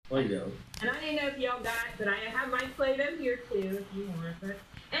Play-Doh. And I didn't know if y'all got, but I have my Play-Doh here too if you want. But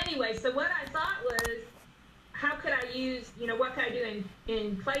anyway, so what I thought was, how could I use, what could I do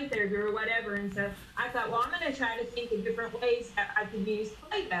in play therapy or whatever? And so I thought, well, I'm going to try to think of different ways that I could use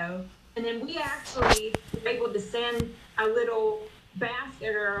Play-Doh. And then we actually were able to send a little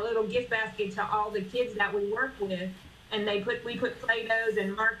basket or a little gift basket to all the kids that we work with. And we put Play-Dohs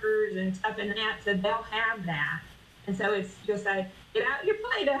and markers and stuff in that, so they'll have that. And so it's just like, get out your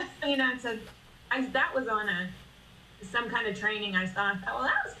Play-Doh, And so that was on some kind of training I saw. I thought, well,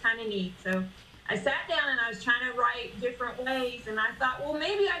 that was kind of neat. So I sat down and I was trying to write different ways, and I thought, well,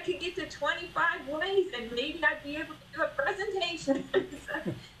 maybe I could get to 25 ways, and maybe I'd be able to do a presentation.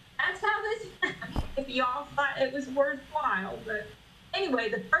 So that's how this, if y'all thought it was worthwhile. But anyway,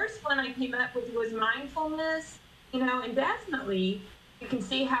 the first one I came up with was mindfulness, and definitely you can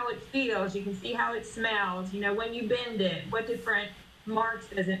see how it feels. You can see how it smells. When you bend it, what different marks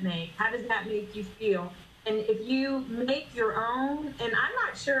does it make? How does that make you feel? And if you make your own, and I'm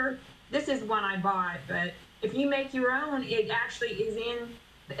not sure, this is one I bought, but if you make your own, it actually is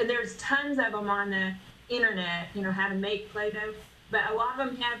and there's tons of them on the internet, how to make Play-Doh, but a lot of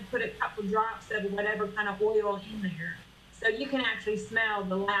them have put a couple drops of whatever kind of oil in there. So you can actually smell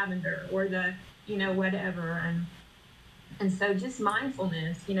the lavender or the, whatever. And so just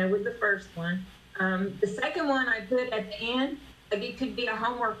mindfulness, was the first one. The second one I put at the end, like it could be a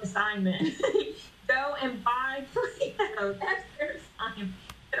homework assignment. Go and buy Play-Doh. That's their assignment.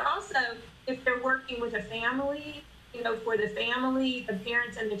 But also, if they're working with a family, for the family, the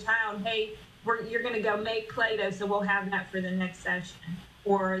parents and the child, hey, you're going to go make Play-Doh, so we'll have that for the next session.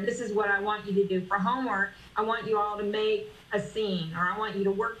 Or this is what I want you to do for homework. I want you all to make a scene, or I want you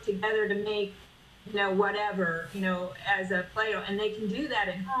to work together to make, whatever, as a Play-Doh. And they can do that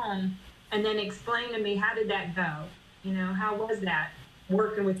at home and then explain to me, how did that go? How was that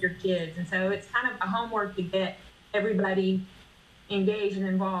working with your kids? And so it's kind of a homework to get everybody engaged and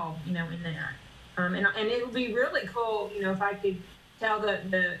involved, in that. And it would be really cool, if I could tell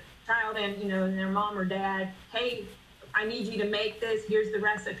the child and, and their mom or dad, hey, I need you to make this. Here's the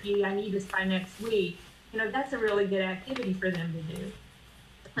recipe. I need this by next week. That's a really good activity for them to do.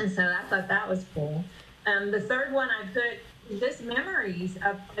 And so I thought that was cool. The third one I put just memories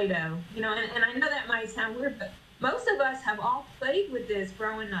of Play-Doh, and I know that might sound weird, but most of us have all played with this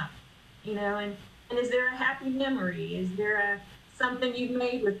growing up, and is there a happy memory? Is there something you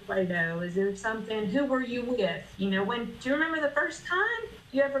made with Play-Doh? Is there something, who were you with? Do you remember the first time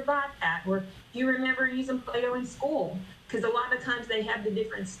you ever got that? Or do you remember using Play-Doh in school? Because a lot of times they have the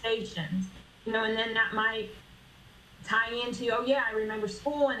different stations, and then that might tie into, oh yeah, I remember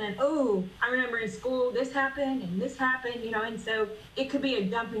school, and then, oh, I remember in school this happened and this happened, and so it could be a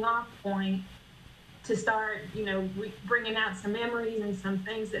jumping off point to start, bringing out some memories and some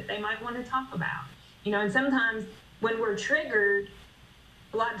things that they might want to talk about, and sometimes when we're triggered,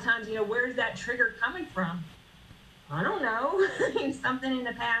 a lot of times, where's that trigger coming from? I don't know, something in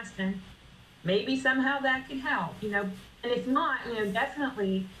the past, and maybe somehow that could help, and if not,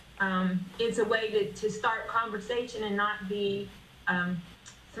 definitely, it's a way to start conversation and not be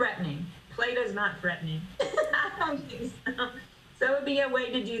threatening. Play-Doh's not threatening. I don't think so. So it would be a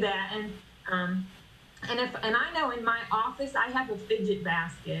way to do that. And I know in my office I have a fidget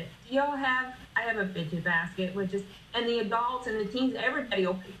basket. Do y'all have? I have a fidget basket, and the adults and the teens, everybody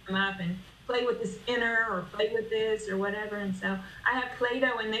will pick them up and play with the spinner or play with this or whatever. And so I have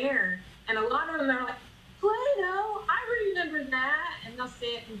Play-Doh in there, and a lot of them are like, Play-Doh, I remember that. And they'll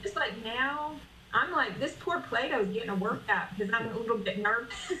sit, and just like now, I'm like, this poor Play-Doh is getting a workout because I'm a little bit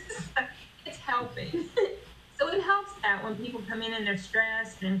nervous. It's helping. So it helps that when people come in and they're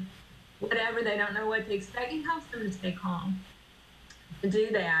stressed and whatever, they don't know what to expect, it helps them to stay calm to do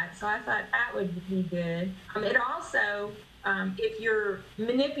that. So I thought that would be good. It also, if you're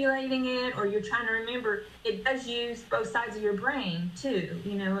manipulating it or you're trying to remember, it does use both sides of your brain too,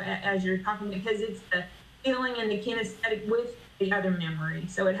 as you're talking, because it's the feeling and the kinesthetic with the other memory.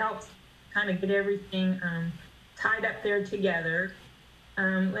 So it helps kind of get everything tied up there together.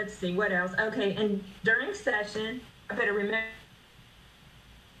 Let's see, what else? Okay, and during session, I better remember.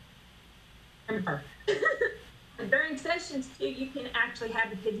 During sessions too, you can actually have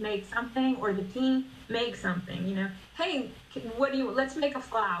the kids make something or the teen make something, hey, let's make a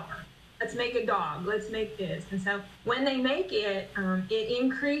flower. Let's make a dog. Let's make this. And so when they make it, it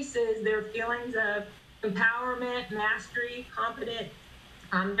increases their feelings of empowerment, mastery, competence.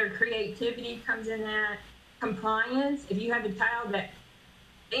 Their creativity comes in that. Compliance. If you have a child that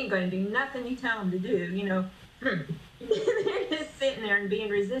ain't going to do nothing you tell them to do, they're just sitting there and being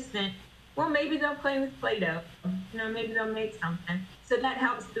resistant, well, maybe they'll play with Play-Doh. maybe they'll make something. So that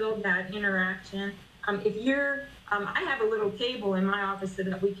helps build that interaction. If you're, I have a little table in my office so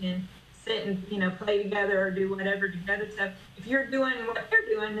that we can sit and, play together or do whatever together. So if you're doing what they're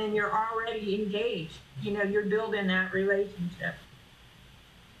doing, then you're already engaged. You're building that relationship.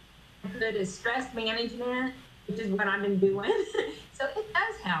 Good is stress management, which is what I've been doing. So it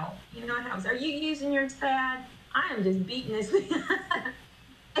does help. It helps. Are you using your SPAD? I am just beating this. Oh,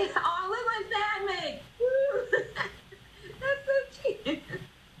 look what SPAD makes. That's so cute.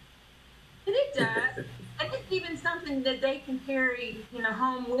 And it does. And it's even something that they can carry,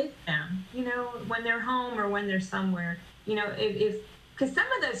 home with them, when they're home or when they're somewhere. Because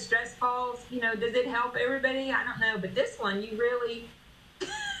some of those stress balls, does it help everybody? I don't know. But this one, you really,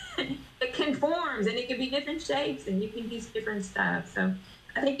 it conforms and it can be different shapes and you can use different stuff. So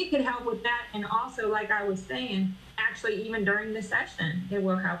I think it could help with that. And also, like I was saying, actually, even during the session, it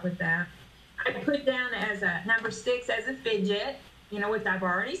will help with that. I put down as a number 6 as a fidget, which I've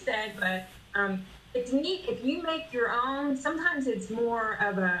already said, but it's neat if you make your own. Sometimes it's more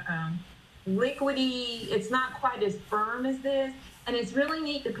of a liquidy. It's not quite as firm as this. And it's really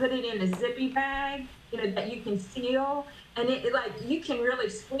neat to put it in a zippy bag, that you can seal. And it like, you can really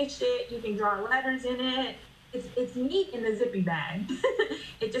squish it. You can draw letters in it. It's neat in the zippy bag.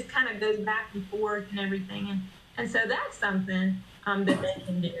 It just kind of goes back and forth and everything. And so that's something that they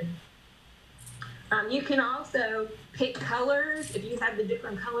can do. You can also pick colors if you have the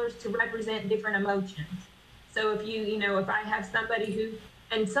different colors to represent different emotions. So if if I have somebody who,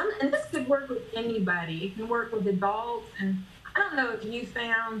 and this could work with anybody. It can work with adults. And I don't know if you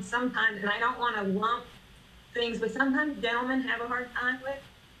found sometimes, and I don't want to lump things, but sometimes gentlemen have a hard time with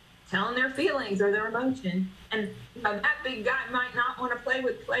telling their feelings or their emotions. And that big guy might not want to play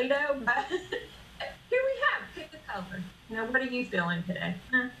with Play-Doh, but here we have, pick a color. What are you feeling today?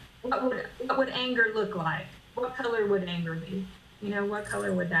 What would anger look like? What color would anger be? What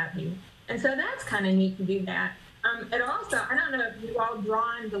color would that be? And so that's kind of neat to do that. And also, I don't know if you all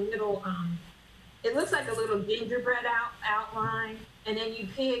drawn the little, it looks like a little gingerbread outline, and then you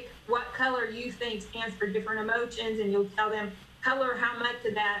pick what color you think stands for different emotions, and you'll tell them, color how much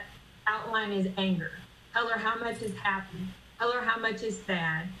of that outline is anger, color how much is happy, color how much is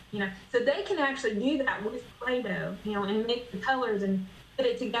sad, So they can actually do that with Play-Doh, and make the colors and put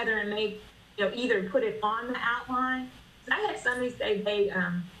it together and make, either put it on the outline. So I had somebody say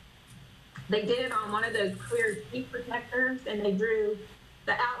they did it on one of those clear sheet protectors, and they drew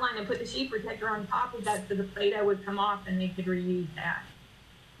the outline and put the sheet protector on top of that so the Play-Doh would come off and they could reuse that.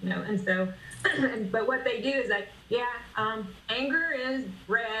 And so, but what they do is like, anger is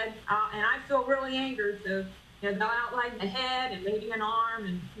red, and I feel really angry, so they'll outline the head and maybe an arm,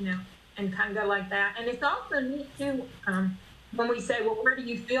 and and kind of go like that. And it's also neat too, when we say, well, where do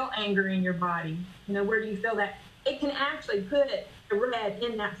you feel anger in your body? Where do you feel that? It can actually put the red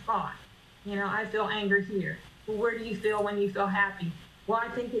in that spot. I feel anger here. Well, where do you feel when you feel happy? Well, I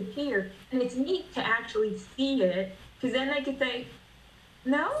think it's here. And it's neat to actually see it, because then they could say,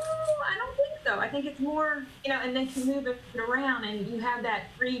 no, I don't think so. I think it's more, and they can move it around, and you have that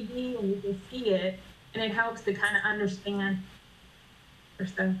 3D and you can see it, and it helps to kind of understand.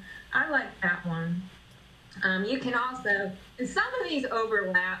 So I like that one. You can also, and some of these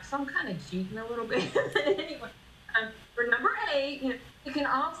overlap, so I'm kind of cheating a little bit. Anyway, for number 8, you can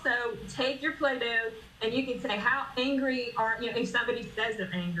also take your Play-Doh and you can say how angry are, if somebody says they're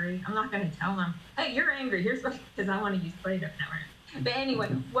angry, I'm not going to tell them, hey, you're angry, here's what, because I want to use Play-Doh now, right? But anyway,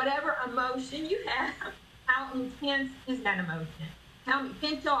 whatever emotion you have, how intense is that emotion?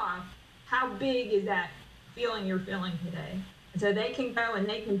 Pinch off, how big is that feeling you're feeling today? And so they can go and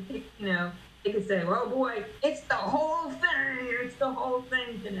they can pick, they can say, oh boy, it's the whole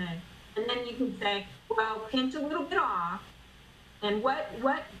thing today. And then you can say, well, pinch a little bit off. And what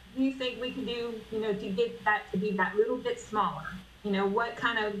do you think we can do, to get that to be that little bit smaller? What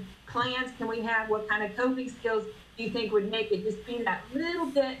kind of plans can we have? What kind of coping skills do you think would make it just be that little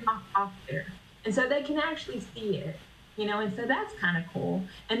bit knocked off there? And so they can actually see it, and so that's kind of cool.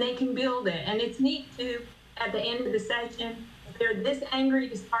 And they can build it. And it's neat too, at the end of the session, if they're this angry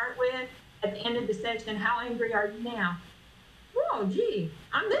to start with, at the end of the session, how angry are you now? Oh, gee,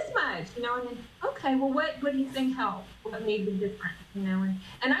 I'm this much, and then, okay, well, what do you think helped? What made the difference,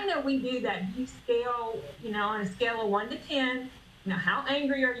 And I know we do that. You scale, on a scale of 1 to 10, how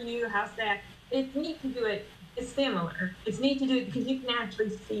angry are you? How sad? It's neat to do it. It's similar. It's neat to do it because you can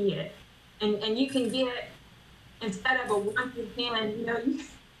actually see it. And you can get, instead of a 1 to 10,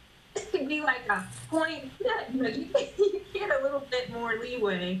 this could be like a point. You get a little bit more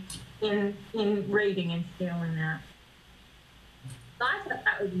leeway in rating and scaling that. So I thought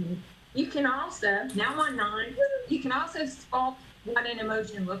that was neat. You can also, now I'm on 9, you can also sculpt what an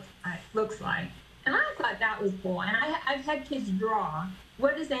emotion looks like. And I thought that was cool. And I've had kids draw,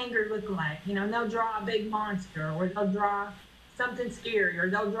 what does anger look like? You know, and they'll draw a big monster, or they'll draw something scary, or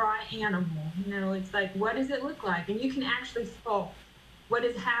they'll draw an animal. You know, it's like, what does it look like? And you can actually sculpt. What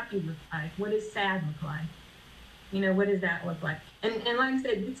does happy look like? What does sad look like? You know, what does that look like? And like I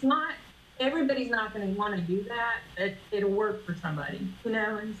said, it's not, everybody's not going to want to do that, but it'll work for somebody, you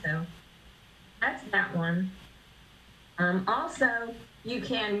know, and so that's that one. Also, you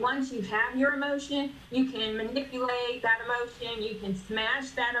can, once you have your emotion, you can manipulate that emotion, you can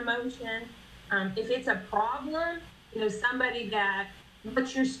smash that emotion. If it's a problem, you know, somebody that,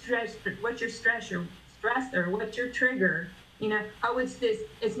 what's your stressor, what's your trigger? You know, oh,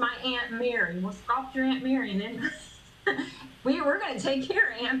 it's my Aunt Mary. Well, sculpt your Aunt Mary, and then we're going to take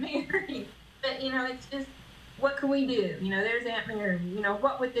care of Aunt Mary. But, you know, it's just, what can we do? You know, there's Aunt Mary. You know,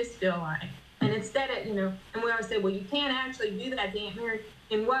 what would this feel like? And instead of, you know, and we always say, well, you can't actually do that to Aunt Mary.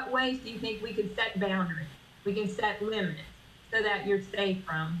 In what ways do you think we could set boundaries? We can set limits so that you're safe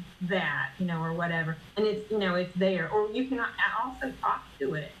from that, you know, or whatever. And it's, you know, it's there. Or you can also talk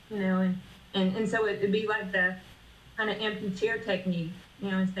to it, you know, and so it would be like the kind of empty chair technique, you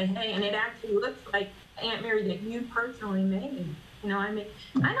know, and say, hey, and it actually looks like Aunt Mary that you personally made. You know, I mean,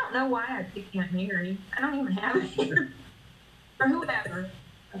 I don't know why I picked Aunt Mary. I don't even have it. Or whoever.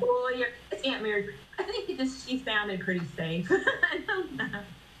 Well, it's Aunt Mary. I think she sounded pretty safe. I don't know.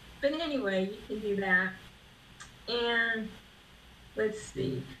 But anyway, you can do that. And let's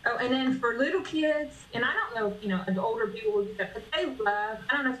see. Oh, and then for little kids, and I don't know, you know, the older people will do that, but they love,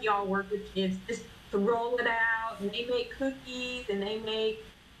 I don't know if y'all work with kids, just to roll it out, and they make cookies, and they make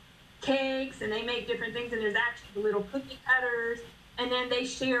cakes, and they make different things, and there's actually little cookie cutters, and then they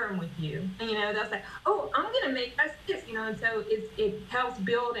share them with you. And, you know, they'll say, oh, I'm going to make us this, you know, and so it helps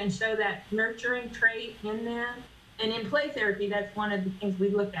build and show that nurturing trait in them. And in play therapy, that's one of the things we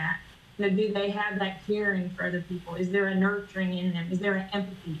look at. You know, do they have that caring for other people? Is there a nurturing in them? Is there an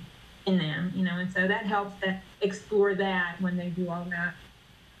empathy in them? You know, and so that helps to explore that when they do all that.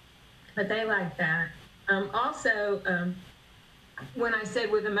 But they like that. Also, when I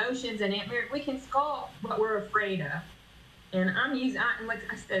said with emotions and Aunt Mary, we can sculpt what we're afraid of. And like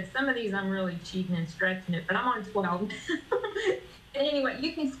I said, some of these I'm really cheating and stretching it, but I'm on 12. And anyway,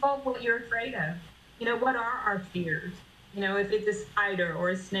 you can sculpt what you're afraid of. You know, what are our fears? You know, if it's a spider or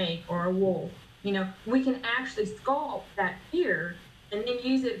a snake or a wolf, you know, we can actually sculpt that fear and then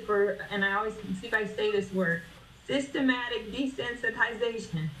use it for, and I always see if I say this word, systematic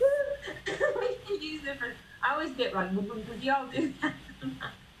desensitization. We can use it for, I always get like, would y'all do that?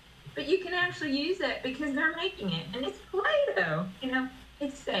 But you can actually use it because they're making it, and it's Play-Doh, you know,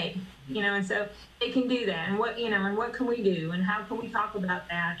 it's safe, you know, and so they can do that. And what, you know, and what can we do, and how can we talk about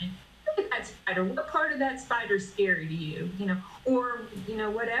that? And look at that spider. What part of that spider is scary to you, you know, or, you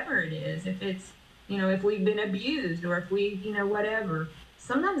know, whatever it is, if it's, you know, if we've been abused, or if we, you know, whatever.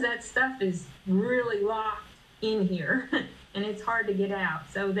 Sometimes that stuff is really locked in here, and it's hard to get out.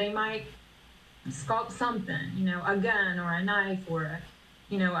 So they might sculpt something, you know, a gun or a knife or a,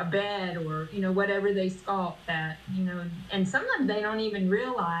 you know, a bed, or, you know, whatever they sculpt that, you know, and sometimes they don't even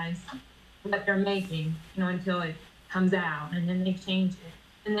realize what they're making, you know, until it comes out, and then they change it.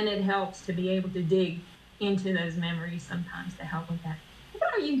 And then it helps to be able to dig into those memories sometimes to help with that.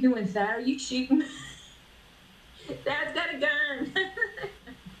 What are you doing, Thad? Are you shooting? Dad's got a gun.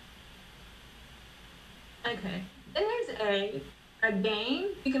 Okay. Then there's a game.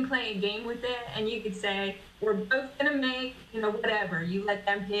 You can play a game with it, and you could say, we're both going to make, you know, whatever. You let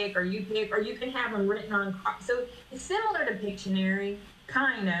them pick, or you pick, or you can have them written on cards. So it's similar to Pictionary,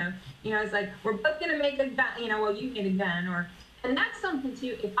 kind of. You know, it's like, we're both going to make a gun. You know, well, you get a gun. And that's something,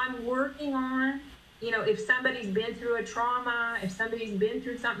 too, if I'm working on, you know, if somebody's been through a trauma, if somebody's been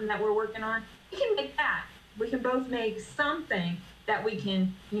through something that we're working on, we can make that. We can both make something that we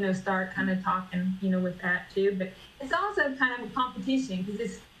can, you know, start kind of talking, you know, with that, too. But it's also kind of a competition,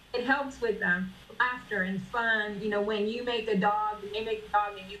 because it helps with laughter and fun, you know, when you make a dog, and they make a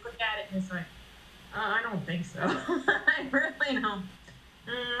dog, and you look at it, and it's like, I don't think so. I really don't.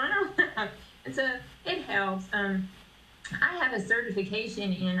 I don't know. And so it helps. I have a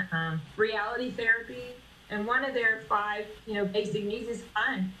certification in reality therapy, and one of their 5, you know, basic needs is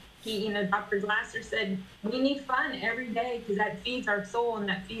fun. You know, Dr. Glasser said we need fun every day, because that feeds our soul and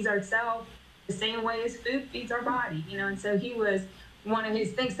that feeds ourselves the same way as food feeds our body, you know. And so he was one of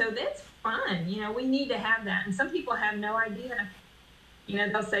his things. So that's fun, you know. We need to have that. And some people have no idea. You know,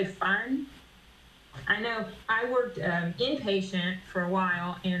 they'll say fun. I know I worked inpatient for a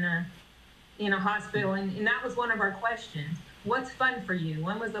while in a hospital, and that was one of our questions. what's fun for you?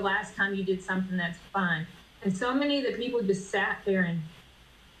 When was the last time you did something that's fun? And so many of the people just sat there and,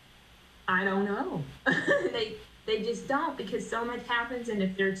 I don't know. They just don't, because so much happens, and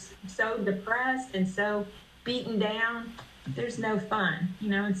if they're so depressed and so beaten down, there's no fun,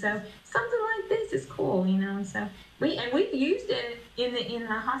 and so something like this is cool, and so we've used it in the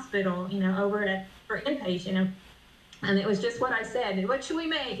hospital, over for inpatient, and it was just what I said. And what should we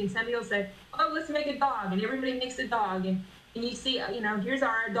make? And somebody will say, oh, let's make a dog, and everybody makes a dog, and you see, here's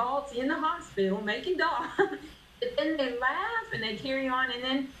our adults in the hospital making dogs, but then they laugh and they carry on, and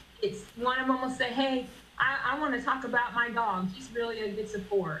then it's one of them will say, hey, I want to talk about my dog. He's really a good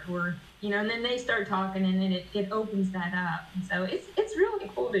support, or and then they start talking, and then it opens that up. And so it's really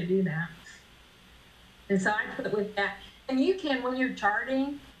cool to do that. And so I put with that, and you can, when you're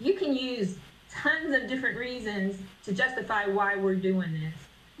charting, you can use tons of different reasons to justify why we're doing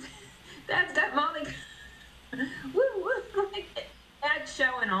this. That's got Molly. Woo woo! That's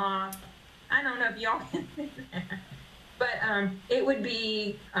showing off. I don't know if y'all can do that, but it would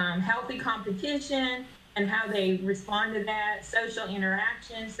be healthy competition, and how they respond to that, social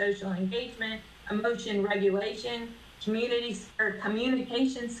interaction, social engagement, emotion regulation,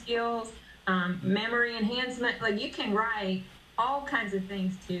 communication skills, memory enhancement. Like, you can write all kinds of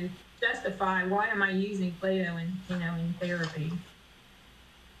things to justify why am I using Play-Doh in therapy.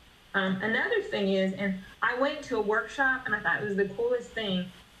 Another thing is, and I went to a workshop and I thought it was the coolest thing.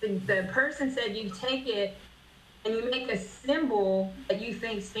 The person said you take it and you make a symbol that you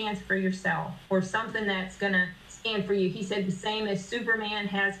think stands for yourself, or something that's going to stand for you. He said the same as Superman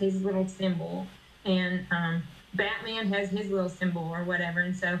has his little symbol, and Batman has his little symbol, or whatever.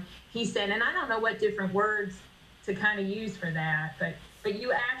 And so he said, and I don't know what different words to kind of use for that, but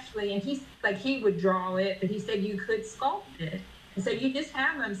you actually, and he would draw it, but he said you could sculpt it. And so you just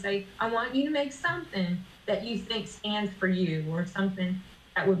have them say, I want you to make something that you think stands for you, or something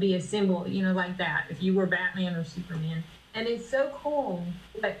that would be a symbol, like that, if you were Batman or Superman. And it's so cool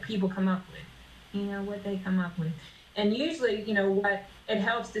what people come up with, what they come up with. And usually, what it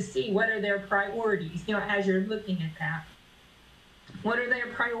helps to see, what are their priorities, as you're looking at that. What are their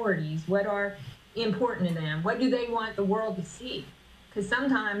priorities? What are important to them? What do they want the world to see? Because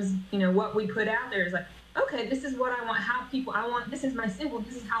sometimes, what we put out there is like, okay, this is what I want, this is my symbol,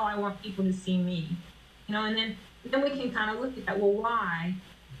 this is how I want people to see me. And then we can kind of look at that. Well, why?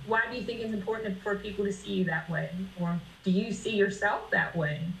 Why do you think it's important for people to see you that way? Or do you see yourself that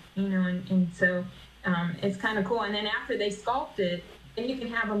way? And so it's kind of cool. And then after they sculpt it, then you can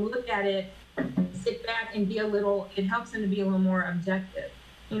have them look at it, sit back and it helps them to be a little more objective.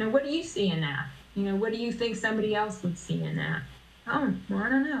 What do you see in that? What do you think somebody else would see in that? Oh, well, I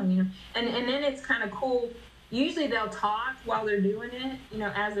don't know, And then it's kind of cool. Usually they'll talk while they're doing it,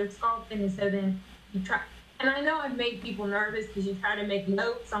 as they're sculpting. And so then you try. And I know I've made people nervous, because you try to make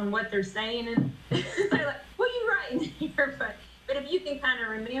notes on what they're saying, and they're like, what are you writing here? But if you can kind of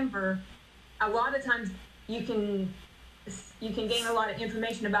remember, a lot of times you can gain a lot of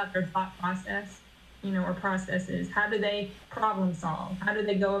information about their thought process, or processes. How do they problem solve? How do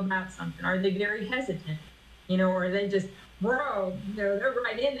they go about something? Are they very hesitant? Or are they just, bro, they're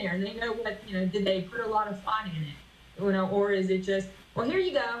right in there, and they know what, did they put a lot of thought in it? Or is it just, well, here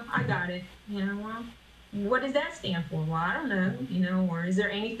you go, I got it, well, what does that stand for? Well, I don't know, or is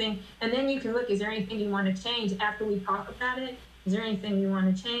there anything, and then you can look, is there anything you want to change after we talk about it? Is there anything you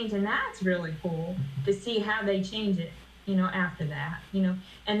want to change? And that's really cool to see how they change it, after that,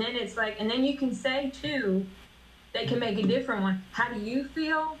 and then it's like, and then you can say too, they can make a different one. How do you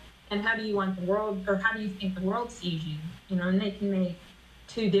feel? And how do you want the world, or how do you think the world sees you? And they can make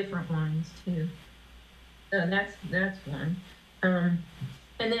two different ones too. So that's one. And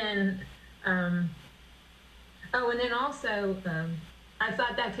then, and then also, I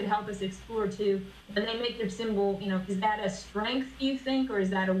thought that could help us explore too. When they make their symbol, is that a strength, you think, or is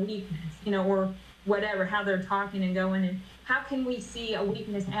that a weakness? Or whatever, how they're talking and going, and how can we see a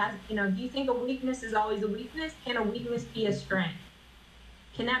weakness as, do you think a weakness is always a weakness? Can a weakness be a strength?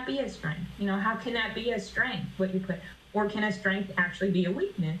 Can that be a strength? How can that be a strength, what you put? Or can a strength actually be a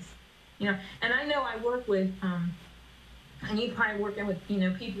weakness? And I know I work with, and you're probably working with,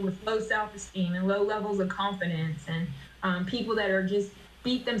 people with low self-esteem and low levels of confidence, and people that are just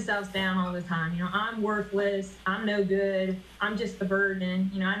beat themselves down all the time. I'm worthless, I'm no good, I'm just a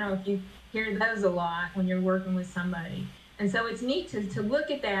burden. I know if you hear those a lot when you're working with somebody. And so it's neat to look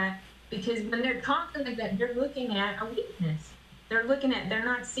at that, because when they're talking like that, they're looking at a weakness. They're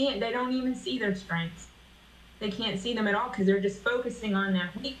not seeing, they don't even see their strengths. They can't see them at all, because they're just focusing on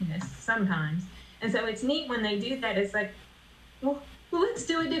that weakness sometimes. And so it's neat when they do that. It's like, well, well, let's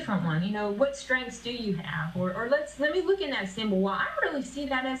do a different one. What strengths do you have? Or let me look in that symbol. Well, I really see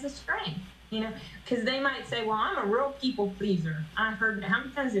that as a strength, because they might say, well, I'm a real people pleaser. I've heard, how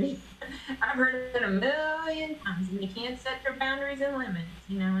many times I've heard it a million times, and they can't set their boundaries and limits,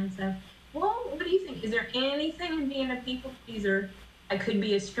 and so, well, what do you think? Is there anything in being a people pleaser that could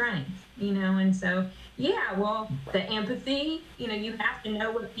be a strength, and so, yeah, well, the empathy, you have to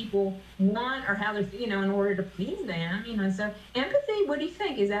know what people want or how they're, in order to please them, so empathy, what do you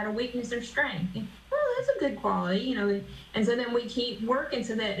think? Is that a weakness or strength? Well, that's a good quality, and so then we keep working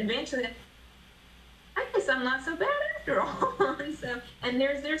so that eventually, I guess I'm not so bad after all. and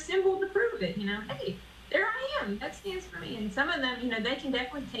there's their symbol to prove it, hey, there I am, that stands for me. And some of them, they can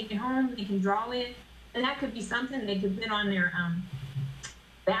definitely take it home, they can draw it, and that could be something they could put on their,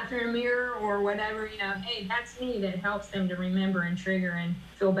 bathroom mirror or whatever, hey, that's me, that helps them to remember and trigger and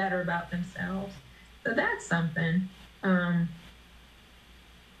feel better about themselves. So that's something. And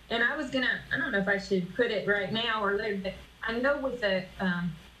I don't know if I should put it right now or later, but I know with the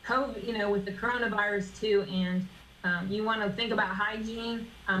COVID, with the coronavirus too, and you want to think about hygiene.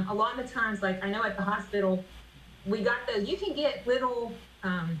 A lot of times, like I know at the hospital, we got those, you can get little,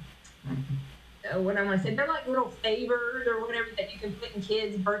 what I want to say, they're like little favors or whatever that you can put in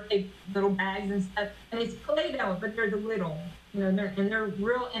kids' birthday little bags and stuff. And it's Play-Doh, but they're the little, they're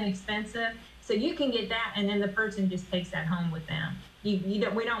real inexpensive. So you can get that, and then the person just takes that home with them. We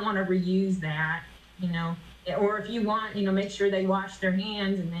don't want to reuse that, or if you want, make sure they wash their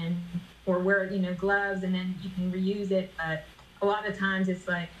hands and then, or wear, gloves, and then you can reuse it. But a lot of times it's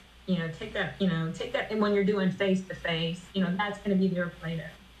like, take that, and when you're doing face to face, that's going to be their Play-Doh.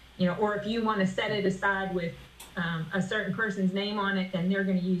 Or if you want to set it aside with a certain person's name on it, then they're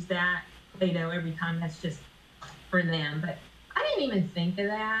going to use that Play-Doh every time. That's just for them. But I didn't even think of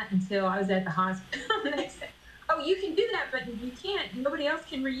that until I was at the hospital. And they said, oh, you can do that, but you can't. Nobody else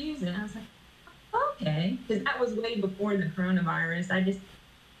can reuse it. And I was like, okay. Because that was way before the coronavirus.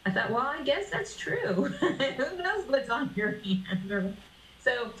 I thought, well, I guess that's true. Who knows what's on your hand?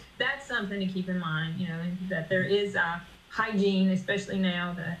 So that's something to keep in mind, that there is hygiene, especially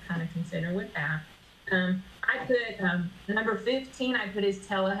now, to kind of consider with that. I put number 15, I put is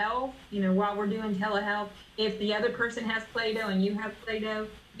telehealth. While we're doing telehealth, if the other person has Play-Doh and you have Play-Doh,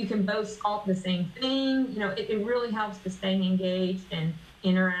 you can both sculpt the same thing. It really helps to stay engaged and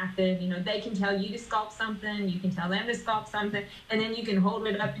interactive. They can tell you to sculpt something, you can tell them to sculpt something, and then you can hold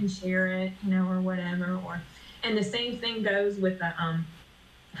it up and share it, or whatever. And the same thing goes with the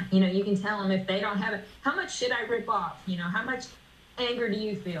you can tell them if they don't have it, how much should I rip off? How much anger do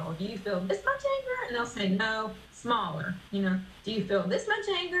you feel? Do you feel this much anger? And they'll say, no, smaller. Do you feel this much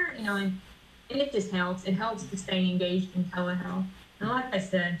anger? And it just helps. It helps to stay engaged in telehealth. And like I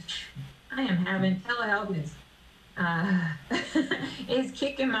said, I am having telehealth is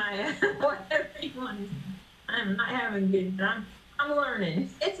kicking my whatever you want. I'm not having good, but I'm learning.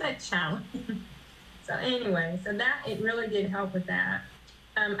 It's a challenge. So anyway, that it really did help with that.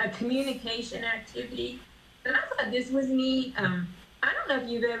 A communication activity. And I thought this was neat. I don't know if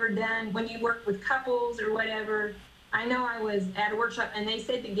you've ever done, when you work with couples or whatever, I know I was at a workshop and they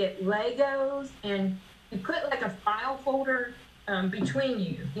said to get Legos and you put like a file folder between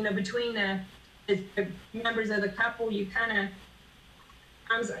you, between the members of the couple. You kind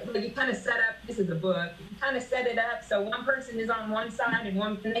of set up, this is a book, you kind of set it up so one person is on one side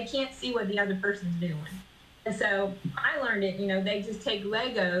and they can't see what the other person's doing. And so I learned it, they just take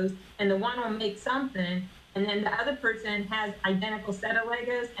Legos and the one will make something, and then the other person has identical set of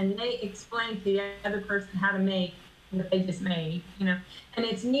Legos and they explain to the other person how to make what they just made, And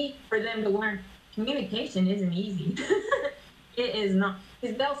it's neat for them to learn communication isn't easy. It is not.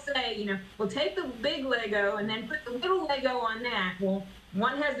 Because they'll say, well, take the big Lego and then put the little Lego on that. Well,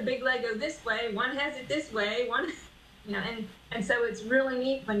 one has the big Lego this way, one has it this way, one, and so it's really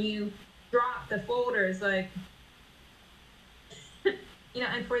neat when you drop the folders, like,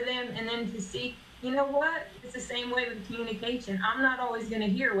 and for them, and then to see, what? It's the same way with communication. I'm not always going to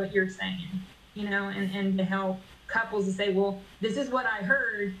hear what you're saying, and to help couples to say, well, this is what I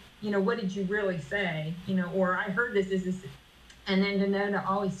heard, what did you really say? Or I heard this, and then to know to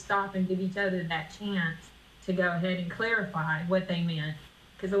always stop and give each other that chance to go ahead and clarify what they meant.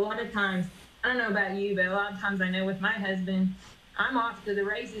 Because a lot of times, I don't know about you, but a lot of times I know with my husband, I'm off to the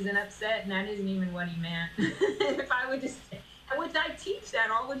races and upset, and that isn't even what he meant. If I would just, which I teach that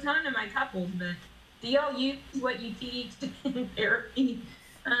all the time to my couples, but do y'all use what you teach in therapy?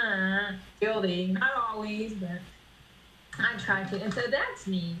 Guilty. Not always, but I try to. And so that's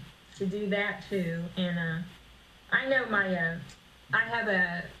neat to do that too. And I know I have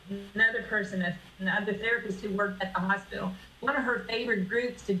another person, another therapist who worked at the hospital. One of her favorite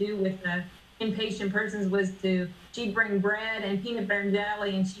groups to do with the inpatient persons was she'd bring bread and peanut butter and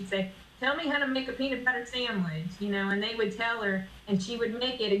jelly, and she'd say, tell me how to make a peanut butter sandwich, and they would tell her, and she would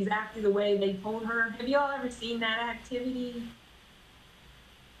make it exactly the way they told her. Have you all ever seen that activity?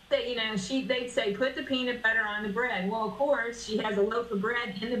 That, they'd say, put the peanut butter on the bread. Well, of course, she has a loaf of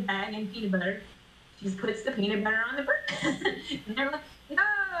bread in the bag and peanut butter. She puts the peanut butter on the bread. And they're like, no.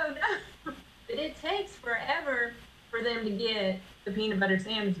 But it takes forever for them to get the peanut butter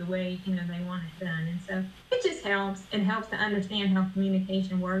sandwich the way, they want it done. And so it just helps. It helps to understand how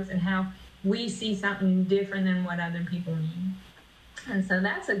communication works and how we see something different than what other people mean. And so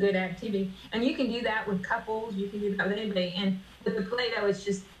that's a good activity. And you can do that with couples. You can do that with anybody. And with the Play-Doh, it's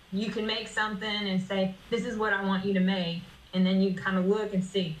just, you can make something and say, this is what I want you to make. And then you kind of look and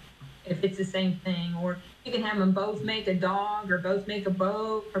see if it's the same thing. Or you can have them both make a dog or both make a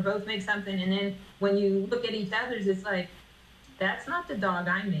boat or both make something. And then when you look at each other's, it's like, that's not the dog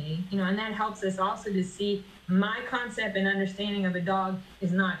I made. And that helps us also to see my concept and understanding of a dog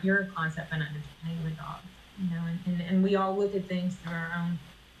is not your concept and understanding of a dog. And we all look at things through our own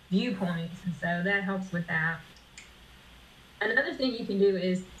viewpoints. And so that helps with that. Another thing you can do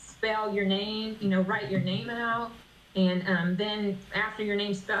is spell your name, write your name out. And then after your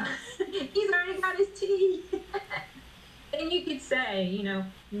name's spelled, he's already got his T. Then you could say,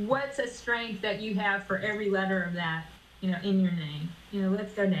 what's a strength that you have for every letter of that, in your name?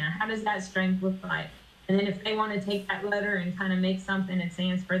 Let's go down. How does that strength look like? And then if they want to take that letter and kind of make something that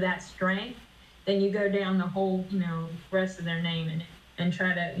stands for that strength, then you go down the whole, rest of their name and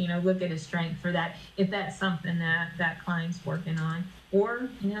try to, look at a strength for that, if that's something that client's working on. Or,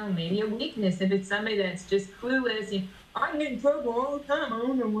 maybe a weakness. If it's somebody that's just clueless, I get in trouble all the time. I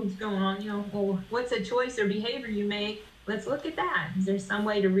don't know what's going on. Well, what's a choice or behavior you make? Let's look at that. Is there some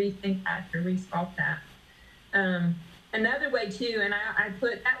way to rethink that or resolve that? Another way, too, and I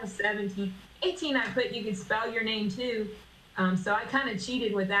put, that was 17. 18, I put you could spell your name, too. So I kind of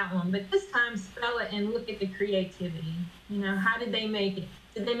cheated with that one. But this time, spell it and look at the creativity. How did they make it?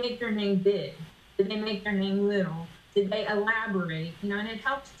 Did they make their name big? Did they make their name little? Did they elaborate? And it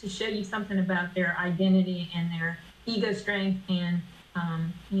helps to show you something about their identity and their ego strength and,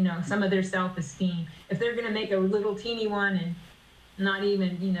 some of their self-esteem. If they're going to make a little teeny one and not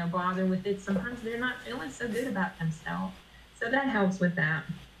even, bother with it, sometimes they're not feeling so good about themselves. So that helps with that.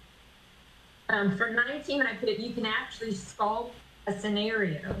 For 19, I put you can actually sculpt a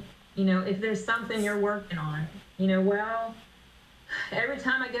scenario. If there's something you're working on, well, every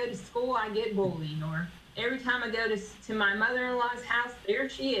time I go to school, I get bullied, or every time I go to my mother-in-law's house, there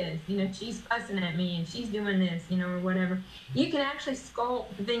she is. She's fussing at me and she's doing this, or whatever. You can actually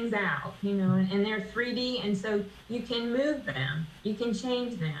sculpt things out, and they're 3D, and so you can move them. You can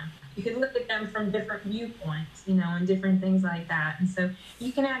change them. You can look at them from different viewpoints, and different things like that. And so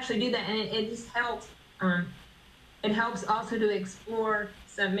you can actually do that, and it just helps. It helps also to explore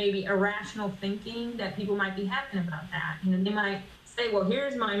some maybe irrational thinking that people might be having about that. They might say, well,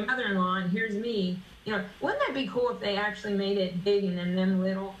 here's my mother-in-law and here's me. Wouldn't that be cool if they actually made it big and then them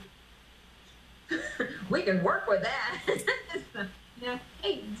little? We can work with that.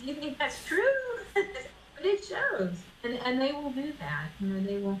 Hey, do you think that's true? But it shows, and they will do that.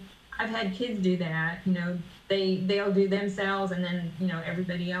 They will. I've had kids do that. They'll do themselves, and then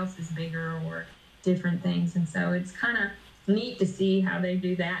everybody else is bigger or different things, and so it's kind of neat to see how they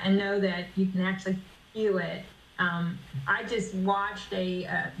do that and know that you can actually feel it. I just watched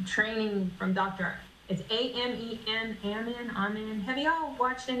a training from Dr. It's Amen, Amen. Have y'all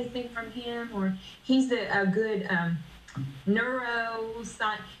watched anything from him? Or he's a good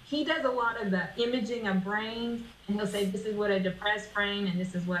neuroscience. He does a lot of the imaging of brains, and he'll say this is what a depressed brain, and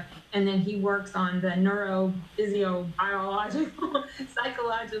this is what, and then he works on the neurophysiobiological,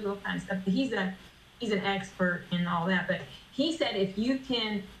 psychological kind of stuff. But he's an expert in all that. But he said if you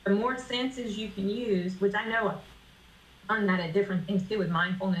can, the more senses you can use, which I know on that at different things too with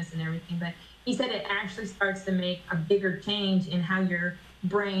mindfulness and everything, but he said it actually starts to make a bigger change in how your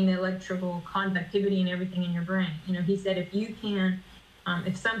brain, electrical conductivity and everything in your brain. He said if you can,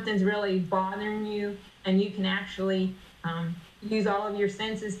 if something's really bothering you and you can actually use all of your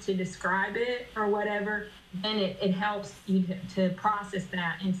senses to describe it or whatever, then it helps you to process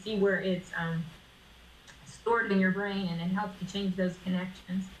that and see where it's stored in your brain, and it helps to change those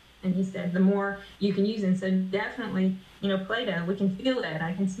connections. And he said the more you can use it, so definitely, Play-Doh, we can feel it,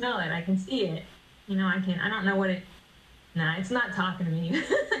 I can smell it, I can see it, I don't know what it, no, it's not talking to me.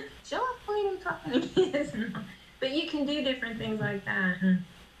 Show off Play-Doh talking to me. But you can do different things like that.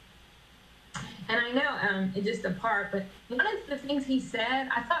 And I know just a part, but one of the things he said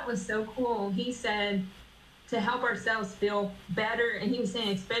I thought was so cool. He said to help ourselves feel better, and he was saying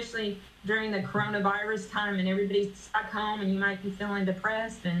especially during the coronavirus time and everybody's stuck home and you might be feeling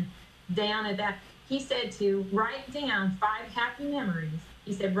depressed and down at that. He said to write down 5 happy memories.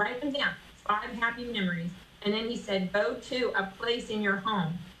 He said write them down, 5 happy memories. And then he said go to a place in your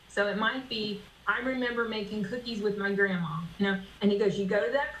home. So it might be, I remember making cookies with my grandma, and he goes, you go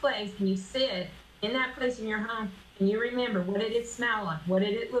to that place and you sit in that place in your home and you remember, what did it smell like? What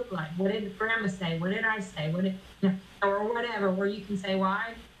did it look like? What did grandma say? What did I say? What did, or whatever, where you can say, well,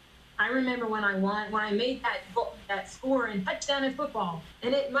 I remember when I made that score and touchdown in football,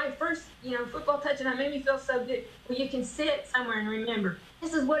 and my first, football touchdown made me feel so good. Well, you can sit somewhere and remember,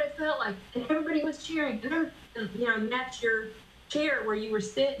 this is what it felt like, and everybody was cheering, and that's your chair where you were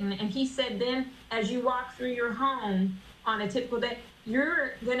sitting. And he said then as you walk through your home on a typical day,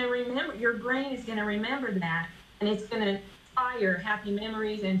 you're going to remember, your brain is going to remember that, and it's going to fire happy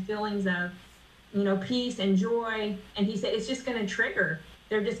memories and feelings of peace and joy. And he said it's just going to trigger,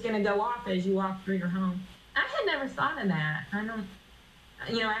 they're just going to go off as you walk through your home. I had never thought of that. I don't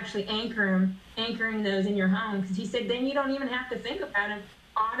actually anchoring those in your home, because he said then you don't even have to think about them.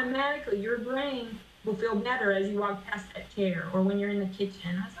 Automatically your brain will feel better as you walk past that chair or when you're in the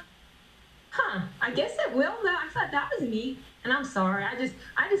kitchen. I was like, I guess it will though. I thought that was neat. And I'm sorry, I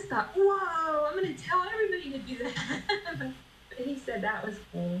just thought, whoa, I'm gonna tell everybody to do that. But he said that was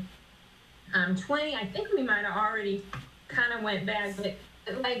cool. 20, I think we might have already kind of went back, but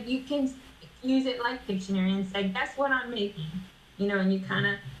like you can use it like Pictionary and say, guess what I'm making, and you kind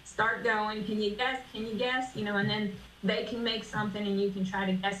of start going, can you guess, and then they can make something and you can try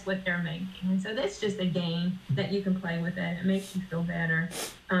to guess what they're making. And so that's just a game that you can play with it. It makes you feel better.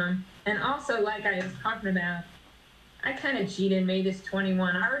 And also, like I was talking about, I kind of cheated, made this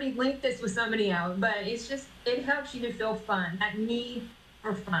 21. I already linked this with somebody else, but it helps you to feel fun, that need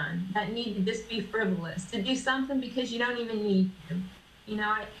for fun, that need to just be frivolous, to do something because you don't even need to.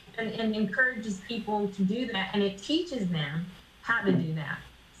 And encourages people to do that, and it teaches them how to do that.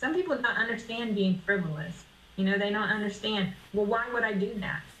 Some people don't understand being frivolous. They don't understand, well, why would I do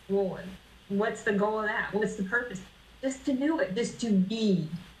that? Well, what's the goal of that? What's the purpose? Just to do it, just to be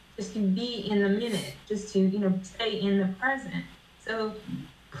in the minute, just to, stay in the present. So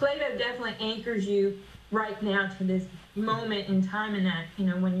Play-Doh definitely anchors you right now to this moment in time in that,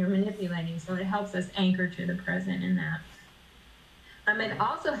 when you're manipulating. So it helps us anchor to the present in that. It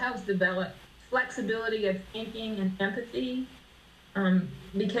also helps develop flexibility of thinking and empathy.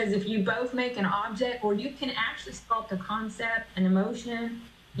 Because if you both make an object, or you can actually sculpt a concept, an emotion,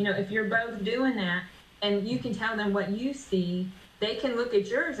 if you're both doing that and you can tell them what you see, they can look at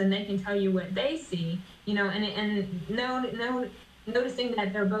yours and they can tell you what they see, and noticing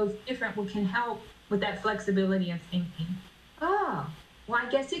that they're both different can help with that flexibility of thinking. Oh, well, I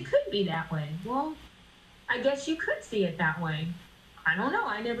guess it could be that way. Well, I guess you could see it that way. I don't know.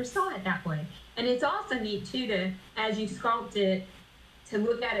 I never saw it that way. And it's also neat too to, as you sculpt it, to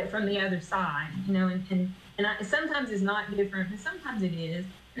look at it from the other side, sometimes it's not different, but sometimes it is.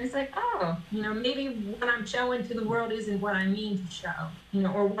 And it's like, oh, maybe what I'm showing to the world isn't what I mean to show,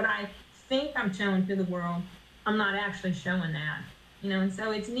 or what I think I'm showing to the world, I'm not actually showing that, and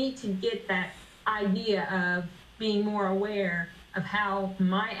so it's neat to get that idea of being more aware of how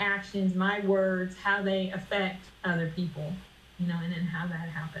my actions, my words, how they affect other people, and then how that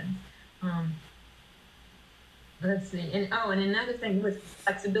happens. Let's see. And another thing with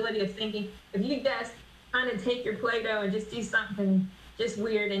flexibility of thinking, if you just kind of take your Play-Doh and just do something just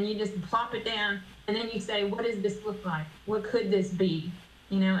weird and you just plop it down and then you say, what does this look like? What could this be?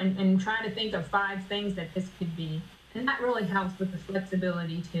 And try to think of 5 things that this could be. And that really helps with the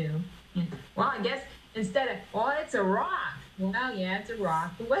flexibility too. Well, I guess instead of, well, it's a rock. Well, yeah, it's a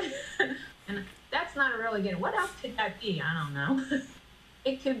rock. And that's not a really good, what else could that be? I don't know.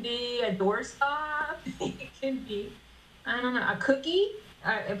 It could be a doorstop. It could be, I don't know, a cookie.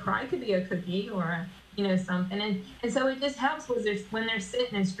 It probably could be a cookie or something. And so it just helps when they're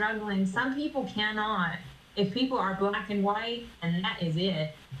sitting and struggling. Some people cannot. If people are black and white, and that is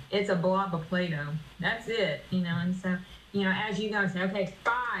it. It's a blob of Play-Doh. That's it. And so, as you go, say, okay,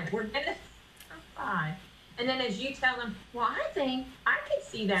 5. We're gonna 5. And then as you tell them, well, I think I could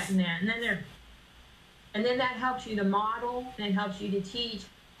see that in that. And then that helps you to model, and it helps you to teach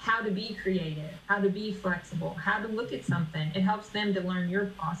how to be creative, how to be flexible, how to look at something. It helps them to learn your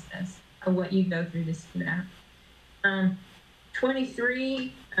process of what you go through to see that.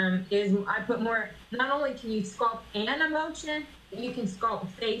 23 is, I put more, not only can you sculpt an emotion, but you can sculpt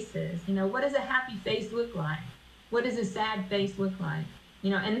faces. What does a happy face look like? What does a sad face look like?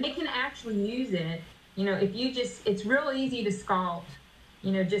 and they can actually use it, if you just, it's real easy to sculpt,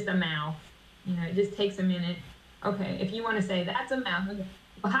 just a mouth, it just takes a minute. Okay, if you want to say that's a mouth, okay.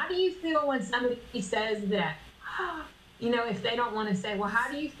 Well, how do you feel when somebody says that? If they don't want to say, well,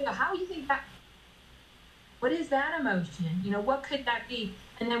 how do you feel? How do you think that? What is that emotion? What could that be?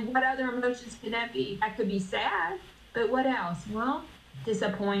 And then what other emotions could that be? That could be sad, but what else? Well,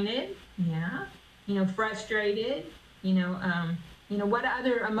 disappointed, yeah. Frustrated, what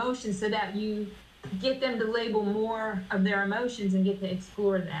other emotions, so that you get them to label more of their emotions and get to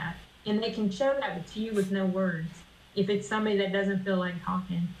explore that. And they can show that to you with no words. If it's somebody that doesn't feel like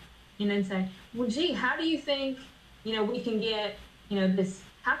talking, and say, well, gee, how do you think, we can get, this,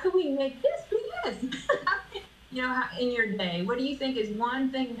 how could we make this be this? In your day, what do you think is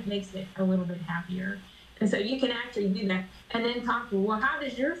one thing that makes it a little bit happier? And so you can actually do that. And then talk, well, how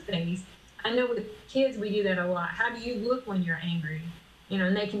does your face, I know with kids we do that a lot. How do you look when you're angry?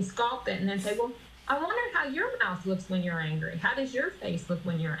 And they can sculpt it and then say, well, I wonder how your mouth looks when you're angry. How does your face look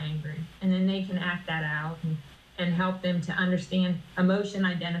when you're angry? And then they can act that out and help them to understand emotion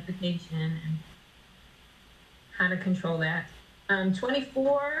identification and how to control that.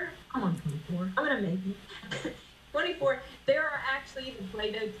 24, I'm on 24. I'm going to make it. 24, there are actually the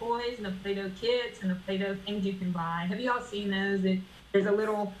Play-Doh toys and the Play-Doh kits and the Play-Doh things you can buy. Have you all seen those? There's a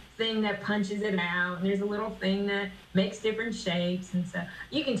little thing that punches it out, and there's a little thing that makes different shapes. And so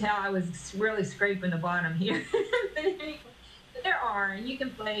you can tell I was really scraping the bottom here. But anyway, there are, and you can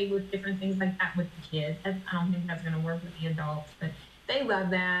play with different things like that with the kids. I don't think that's going to work with the adults, but they love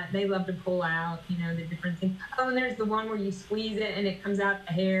that. They love to pull out, the different things. Oh, and there's the one where you squeeze it and it comes out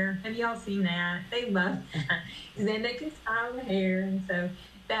the hair. Have y'all seen that? They love that. Then they can style the hair, and so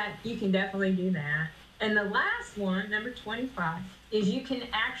that you can definitely do that. And the last one, number 25, is you can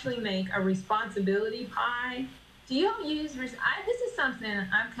actually make a responsibility pie. Do y'all use, this is something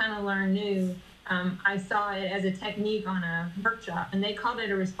I've kind of learned new. I saw it as a technique on a workshop, and they called it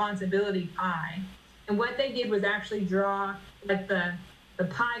a responsibility pie. And what they did was actually draw like the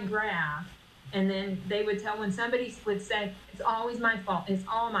pie graph, and then they would tell when somebody would say, it's always my fault, it's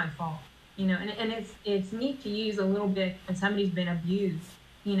all my fault, and it's neat to use a little bit when somebody's been abused,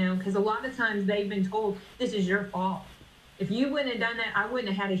 because a lot of times they've been told, this is your fault. If you wouldn't have done that, I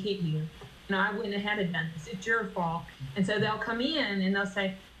wouldn't have had to hit you. I wouldn't have had to done this. It's your fault. And so they'll come in and they'll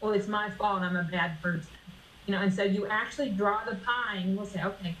say, well, it's my fault. I'm a bad person. And so you actually draw the pie and we'll say,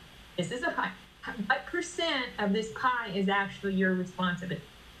 okay, this is a pie. What percent of this pie is actually your responsibility?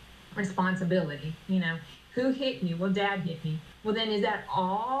 Who hit you? Well, Dad hit me. Well, then is that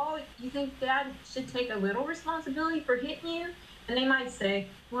all you think Dad should take a little responsibility for hitting you? And they might say,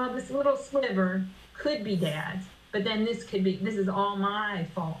 well, this little sliver could be Dad's, but then this is all my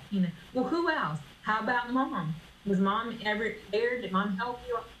fault. Well, who else? How about Mom? Was Mom ever there? Did Mom help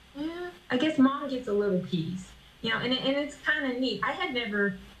you? Yeah, I guess Mom gets a little piece. And it's kind of neat. I had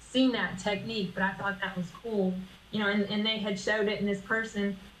never seen that technique, but I thought that was cool. And they had showed it, and this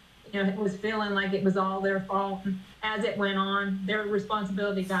person, was feeling like it was all their fault. And as it went on, their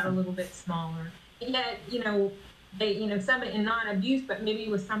responsibility got a little bit smaller. And yet, they, somebody in non-abuse, but maybe it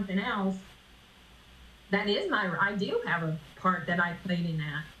was something else. That is I do have a part that I played in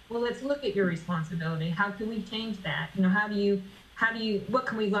that. Well, let's look at your responsibility. How can we change that? What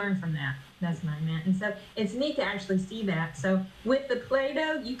can we learn from that? That's what I meant. And so it's neat to actually see that. So with the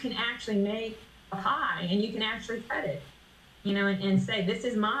Play-Doh, you can actually make a pie, and you can actually cut it, and say, this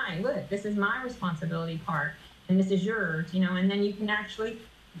is my responsibility part, and this is yours, and then you can actually,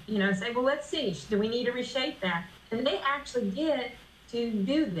 say, well, let's see, do we need to reshape that? And they actually get to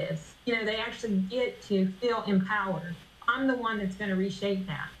do this. They actually get to feel empowered. I'm the one that's going to reshape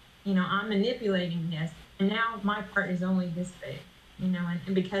that. I'm manipulating this, and now my part is only this big,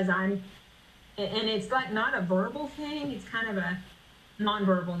 and because and it's like not a verbal thing, it's kind of a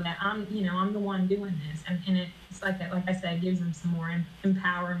nonverbal that I'm the one doing this, and it's like that, like I said, it gives them some more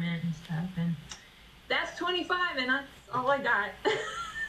empowerment and stuff. And that's 25, and that's all I got.